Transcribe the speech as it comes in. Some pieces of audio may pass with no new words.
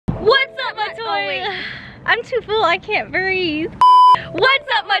I'm too full, I can't breathe. What's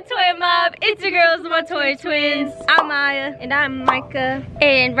up, Montoya Mob? It's your girls, the MontoyaTwinz. I'm Maya. And I'm Micah.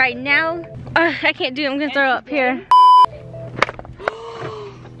 And right now, I can't do it, I'm gonna throw up here.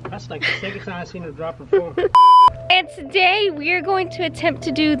 That's like the second time I've seen her drop her phone. And today we are going to attempt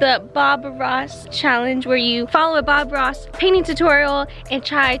to do the Bob Ross challenge, where you follow a Bob Ross painting tutorial and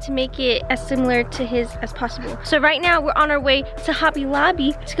try to make it as similar to his as possible. So right now we're on our way to Hobby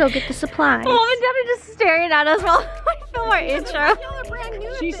Lobby to go get the supplies. Mom and Dad are just staring at us while I film our intro. Y'all are brand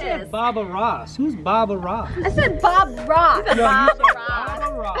new She at said this. Baba Ross. Who's Baba Ross? I said Bob Ross. No, you Bob said Ross.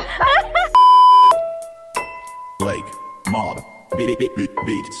 Baba Ross. Blake, Mob,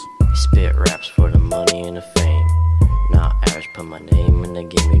 Beats. Spit raps for the money and the fame. Not average, put my name in the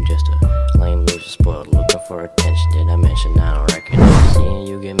game. You just a lame loser, spoiled, looking for attention. Did I mention I don't recognize seeing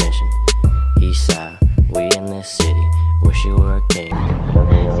you get mentioned? East side, we in this city. Wish you were a king. You're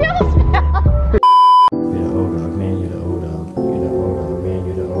the old dog, man, you're the old dog. You're the old dog, man,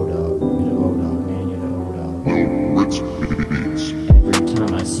 you're the old dog. You're the old dog, man, you're the old dog. Every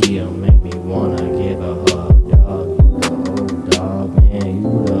time I see you, make me wanna give a hug, dog. Man, you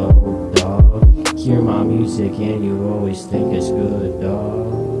the old dog. Hear my music and you always think it's good, dog.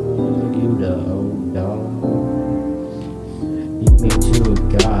 You the old dog. Beat me to a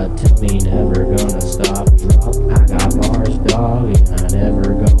god, tell me never gonna stop. Drop, I got bars, dog, and I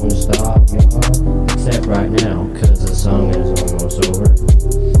never gonna stop, y'all. Except right now, cause the song is almost over.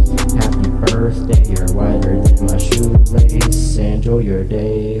 Happy birthday, you're whiter than my shoelace. Enjoy your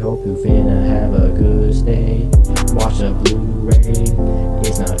day, hope you finna have a good stay. Watch a Blu-ray,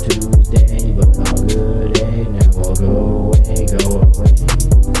 it's not Tuesday, but all good, eh? Now we'll go away, go away.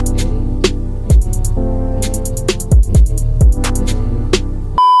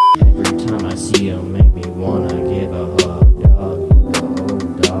 Every time I see you, make me wanna give a hug, dog. You the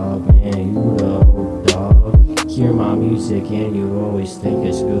old dog, man, you the old dog. Hear my music and you always think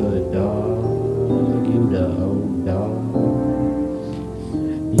it's good, dog. You the old dog.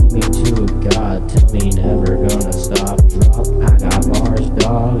 Beat me to a god, tell me never gonna stop. Drop, I got bars,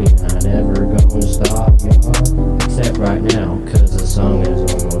 dog, and I never gonna stop, y'all. Except right now, cause the song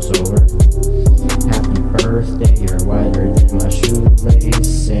is almost over. Happy birthday, you're whiter than my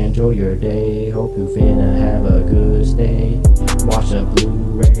shoelace. Enjoy your day, hope you finna have a good stay. Watch a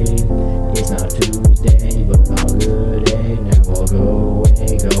Blu-ray, it's not Tuesday, but all good, eh? Now we'll go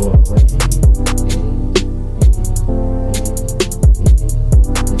away, go away.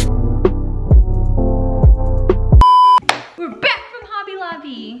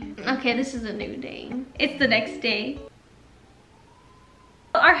 Okay, this is a new day. It's the next day.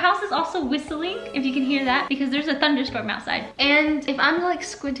 Our house is also whistling, if you can hear that, because there's a thunderstorm outside. And if I'm like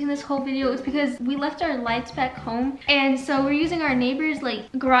squinting this whole video, it's because we left our lights back home, and so we're using our neighbor's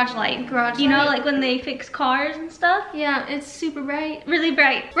like garage light. You know, like when they fix cars and stuff? Yeah, it's super bright, really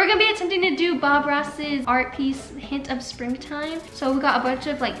bright. We're gonna be attempting to do Bob Ross's art piece, Hint of Springtime. So we got a bunch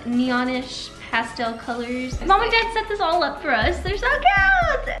of like neonish pastel colors. Mom and Dad set this all up for us. They're so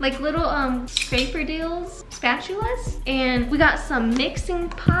cute! Like little scraper deals, spatulas. And we got some mixing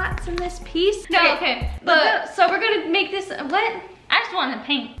pots in this piece. No, okay. But so we're gonna make this, what? I just want to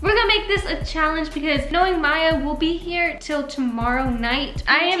paint. We're gonna make this a challenge because knowing Maya will be here till tomorrow night.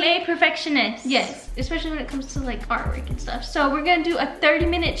 I am a perfectionist. Yes, especially when it comes to like artwork and stuff. So we're gonna do a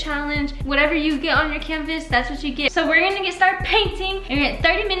 30-minute challenge. Whatever you get on your canvas, that's what you get. So we're gonna get started painting and we're at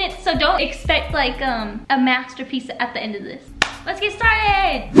 30 minutes. So don't expect like a masterpiece at the end of this. Let's get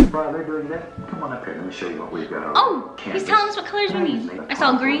started. While they're doing that, come on up here. Let me show you what we've got on Oh, canvas. he's telling us what colors we need. I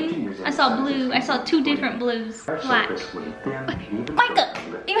saw green, I saw blue, I saw 2 different blues, black. Micah,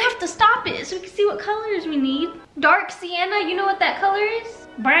 you have to stop it so we can see what colors we need. Dark sienna, you know what that color is?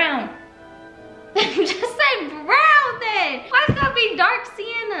 Brown. Just say brown then. Why is it gotta be dark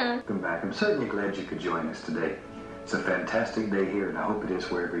sienna? Welcome back. I'm certainly glad you could join us today. It's a fantastic day here, and I hope it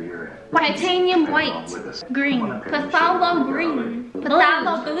is wherever you're at. Titanium Come along white, with us. green, Come on up here, let me show you what phthalo we've got green, already.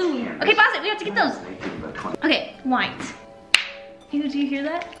 phthalo blue. Okay, pause it, we have to get those. 18 by 20. Okay, white. Do you hear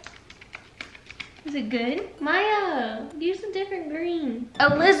that? Is it good? Maya, use a different green.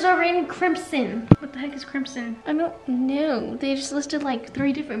 Alizarin crimson. What the heck is crimson? I don't know. They just listed like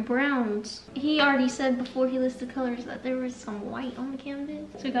 3 different browns. He already said before he listed colors that there was some white on the canvas.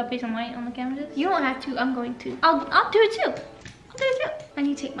 So we gotta put some white on the canvas? You don't have to, I'm going to. I'll do it too. I'll do it too. I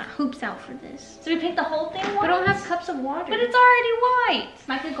need to take my hoops out for this. So we paint the whole thing white? We don't have cups of water. But it's already white.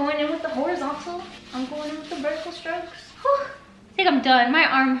 Micah going in with the horizontal. I'm going in with the vertical strokes. Whew. I think I'm done. My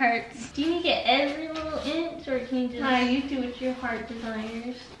arm hurts. Do you need to get every little little inch, or can you just... Nah, you do what your heart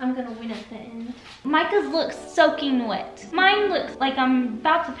desires. I'm gonna win at the end. Micah's looks soaking wet. Mine looks like I'm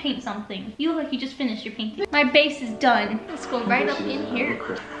about to paint something. You look like you just finished your painting. My base is done. Let's go right up in here.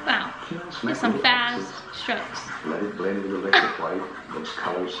 Wow, with some fast strokes. Let it blend with the liquid white, those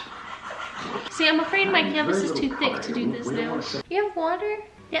colors. See, I'm afraid my canvas is too thick to do this now. You have water?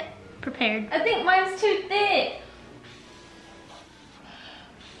 Yep, prepared. I think mine's too thick.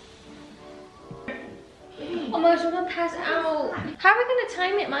 Oh my gosh, we're gonna pass out. How are we gonna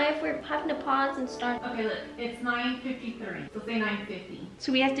time it, Maya, if we're having to pause and start? Okay, look, it's 9:53. So say 9:50.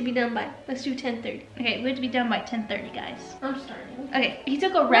 So we have to be done by, let's do 10:30. Okay, we have to be done by 10:30, guys. I'm starting. Okay, he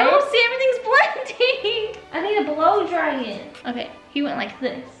took a red. No, see, everything's blending. I need to blow dry it. Okay, he went like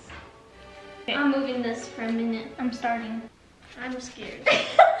this. Okay. I'm moving this for a minute. I'm starting. I'm scared.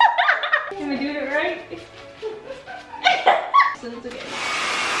 Am I doing it right? So it's okay.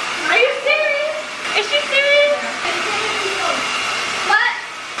 Are you serious? Is she serious? What?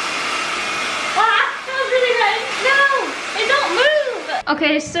 Ah, that was really red. No, it don't move.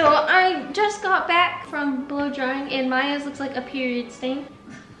 Okay, so I just got back from blow drying and Maya's looks like a period stain.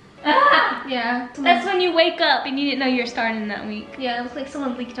 Yeah. That's when you wake up and you didn't know you were starting that week. Yeah, it looks like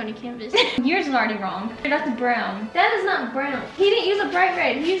someone leaked on your canvas. Yours is already wrong. That's brown. That is not brown. He didn't use a bright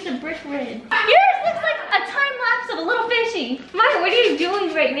red, he used a brick red. Yours looks like a time lapse of a little fishy. Maya, what are you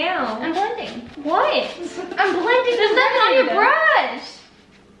doing right now? I'm blending. What? I'm blending. There's nothing on your brush.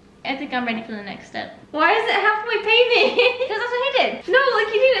 I think I'm ready for the next step. Why is it halfway painted? Because that's what he did. No, like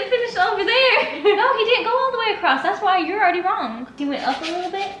he didn't finish over there. No, he didn't go all the way across. That's why you're already wrong. He went up a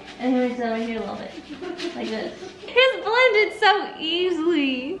little bit and he went over here a little bit. Like this. His blended so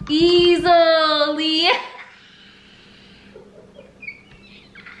easily. Easily.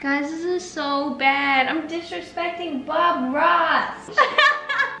 Guys, this is so bad. I'm disrespecting Bob Ross.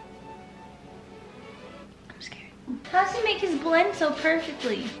 How does he make his blend so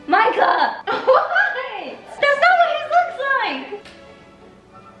perfectly? Micah! What? That's not what his looks like!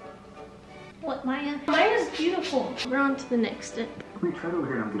 What, Maya? Maya's beautiful. We're on to the next step. Let me try over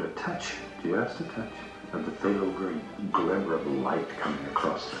here and I'll get a touch, just a touch, of the phthalo green glimmer of light coming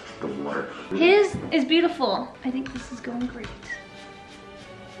across the water. His is beautiful. I think this is going great.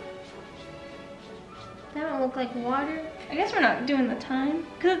 That don't look like water. I guess we're not doing the time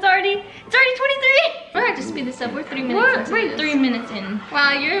because it's already 23. We're gonna have to speed this up. We're 3 minutes. We're 3 minutes in.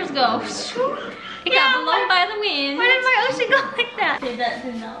 Wow, yours goes. It got blown by the wind. Why did my ocean go like that? Okay, that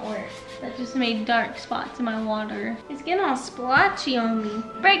did not work. That just made dark spots in my water. It's getting all splotchy on me.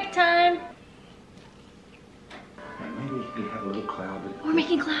 Break time. And maybe you have a little cloud. We're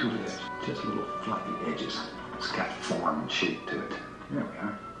making clouds. Just little fluffy edges. It's got form and shape to it. There we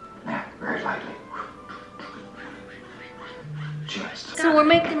are. Now, very lightly. Just. So we're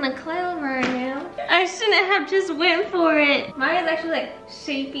making a cloud right now. I shouldn't have just went for it. Maya's actually like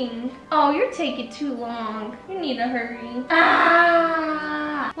shaping. Oh, you're taking too long. You need to hurry.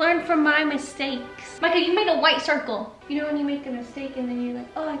 Ah! Learn from my mistakes. Micah, you made a white circle. You know when you make a mistake and then you're like,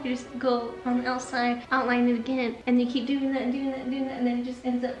 oh, I could just go on the outside, outline it again, and you keep doing that and doing that and doing that, and then it just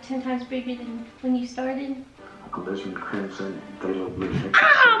ends up 10 times bigger than when you started. Collision crimson, phthalo blue.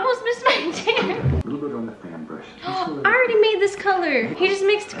 Ah, almost missed my chair. A little bit on the fan brush. I already made this color. He just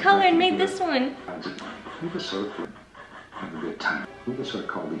mixed color and made this one. We just sort of have a good time. We just sort of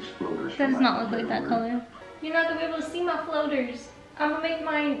call these floaters. That does not look like that color. You're not gonna be able to see my floaters. I'm gonna make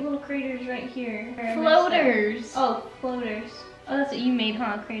my little craters right here. Floaters. Oh, floaters. Oh, that's what you made,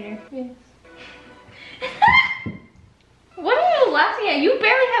 huh, crater? Yes. What are you laughing at? You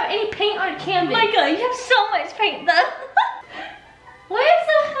barely have any paint on canvas. Micah, you have so much paint though. Why is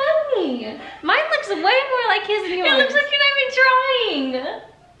so funny? Mine looks way more like his than yours. It looks like you're not even trying.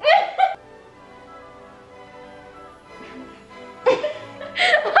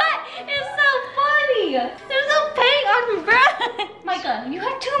 What? It's so funny. There's no paint on your brush. Micah, you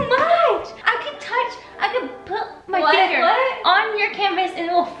have too much. I could put my finger on your canvas and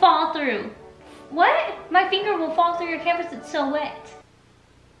it will fall through. What? My finger will fall through your canvas, it's so wet.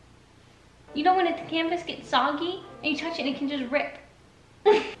 You know when the canvas gets soggy and you touch it and it can just rip.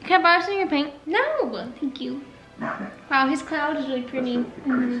 Can I borrow some of your paint? No, thank you. Wow, his cloud is really pretty.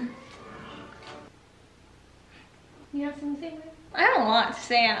 You have something to say? I have a lot to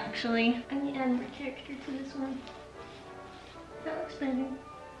say actually. I need to add more character to this one. That looks better.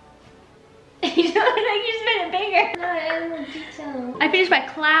 You don't think you just made it bigger. No, I added more detail. I finished my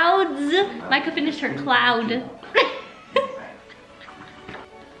clouds. Micah finished her cloud.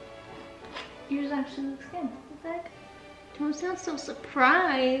 Yours actually looks good. What the heck? Don't sound so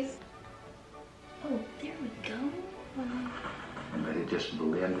surprised. Oh, there we go. And let it just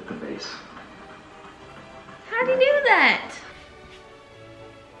blend at the base. How do you do that?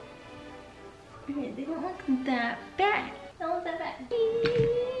 Okay, they don't look that bad. They don't look that bad.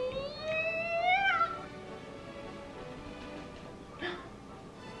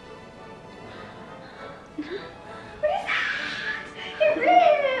 What is that? It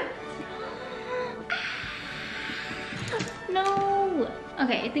ripped! No.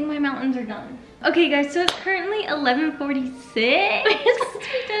 Okay, I think my mountains are done. Okay guys, so it's currently 11:46.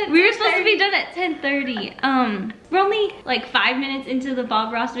 We were supposed to be done at 10:30. We're only like 5 minutes into the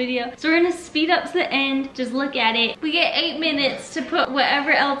Bob Ross video, so we're gonna speed up to the end. Just look at it. We get 8 minutes to put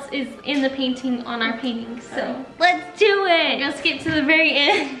whatever else is in the painting on our painting. So let's do it. Let's skip to the very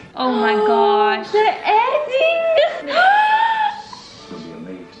end. Oh my gosh, the ending! You'll be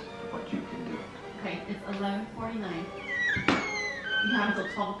amazed at what you can do. Okay, it's 11:49. You have until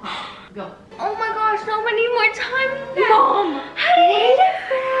 12 o'clock. Go. Oh my gosh, no, I need more time. Mom, how did he do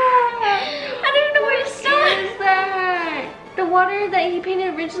that? I don't even know where to start. What is that? The water that he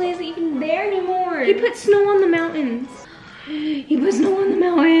painted originally isn't even there anymore. He put snow on the mountains. He put snow on the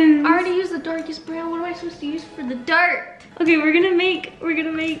mountains. I already used the darkest brown. What am I supposed to use for the dark? Okay, we're gonna make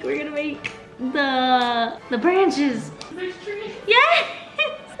the branches. There's trees. Yes!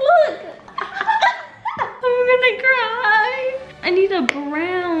 Look! I'm gonna cry. I need a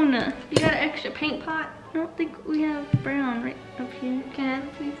brown. You got an extra paint pot? I don't think we have brown right up here. Can I have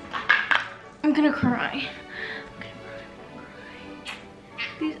it, please? I'm gonna cry.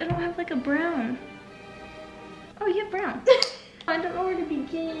 Please, I don't have like a brown. Oh, you have brown. I don't know where to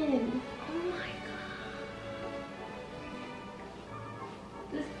begin. Oh my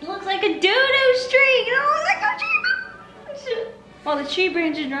god. This looks like a doo-doo streak. It looks like a tree. While the tree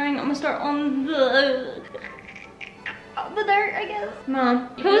branch is drying, I'm gonna start on the dirt, I guess. Mom,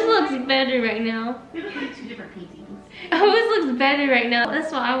 whose looks better right now? We look like two different paintings. Whose looks better right now?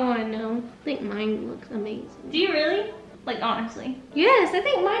 That's what I want to know. I think mine looks amazing. Do you really? Like, honestly? Yes, I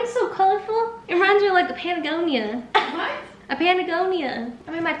think mine's so colorful. It reminds me of like a Patagonia. What? A Patagonia.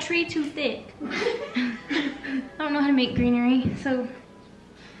 I made my tree too thick. I don't know how to make greenery, so.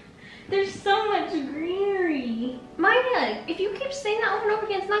 There's so much greenery. Maya, if you keep saying that over and over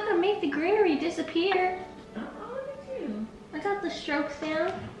again, it's not gonna make the greenery disappear. I got the strokes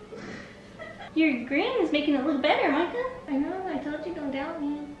down. Your green is making it look better, Micah. I know, I told you don't doubt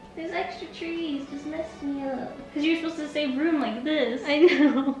me. There's extra trees just messed me up. Because you're supposed to save room like this. I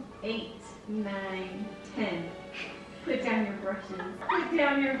know. 8, 9, 10. Put down your brushes. Put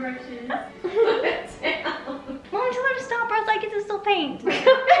down your brushes. Put it down. Mom, tell her to stop or else I get to still paint.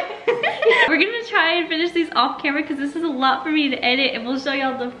 We're gonna try and finish these off camera because this is a lot for me to edit, and we'll show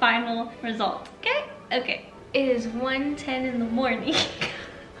y'all the final result. Okay? Okay. It is 1:10 in the morning.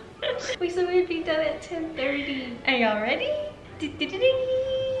 We said we'd be done at 10:30. Are y'all ready?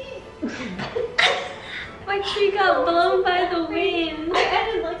 My tree got blown by the wind. I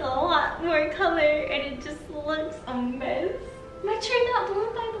added like a lot more color and it just looks a mess. My tree got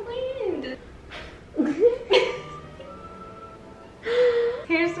blown by the wind.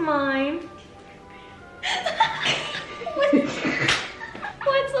 Here's mine.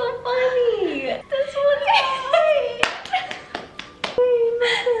 What's so funny? This one's mine.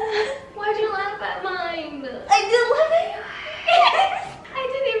 Why'd you laugh at mine? I didn't laugh at yours. I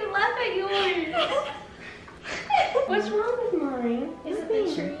didn't even laugh at yours. What's wrong with mine? Is it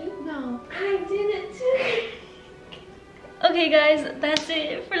the tree? No. I did it too. Okay guys, that's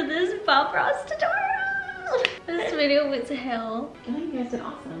it for this Bob Ross tutorial. This video went to hell. Oh, you guys did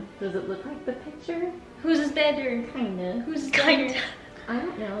awesome. Does it look like the picture? Whose is better? Kinda. Who's is better? I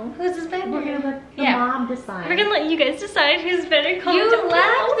don't know. Whose is better? We're gonna let the mom decide. We're gonna let you guys decide who's better. Comment down below.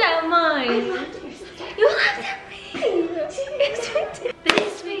 Laughed at mine. You laughed at me.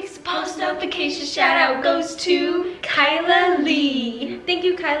 This week's post notification shout out goes to Kyla Lee. Thank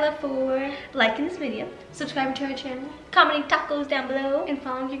you, Kyla, for liking this video, subscribing to our channel, commenting tacos down below, and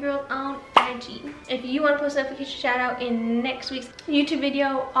following your girl on IG. If you want to post a notification shout out in next week's YouTube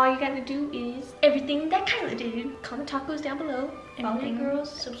video, all you gotta do is everything that Kyla did. Comment tacos down below, follow your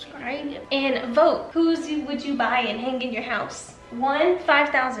girls, subscribe, and vote. Whose would you buy and hang in your house? 1,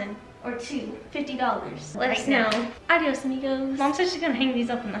 5,000. Or 2, $50. Let us know. Adios, amigos. Mom said she's gonna hang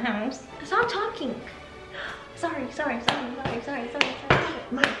these up in the house. Stop talking. Sorry.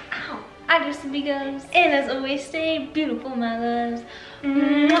 Ow. Adios, amigos. And as always, stay beautiful, my loves.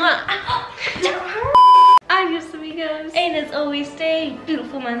 Adios, amigos. And as always, stay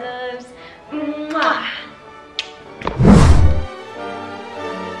beautiful, my loves.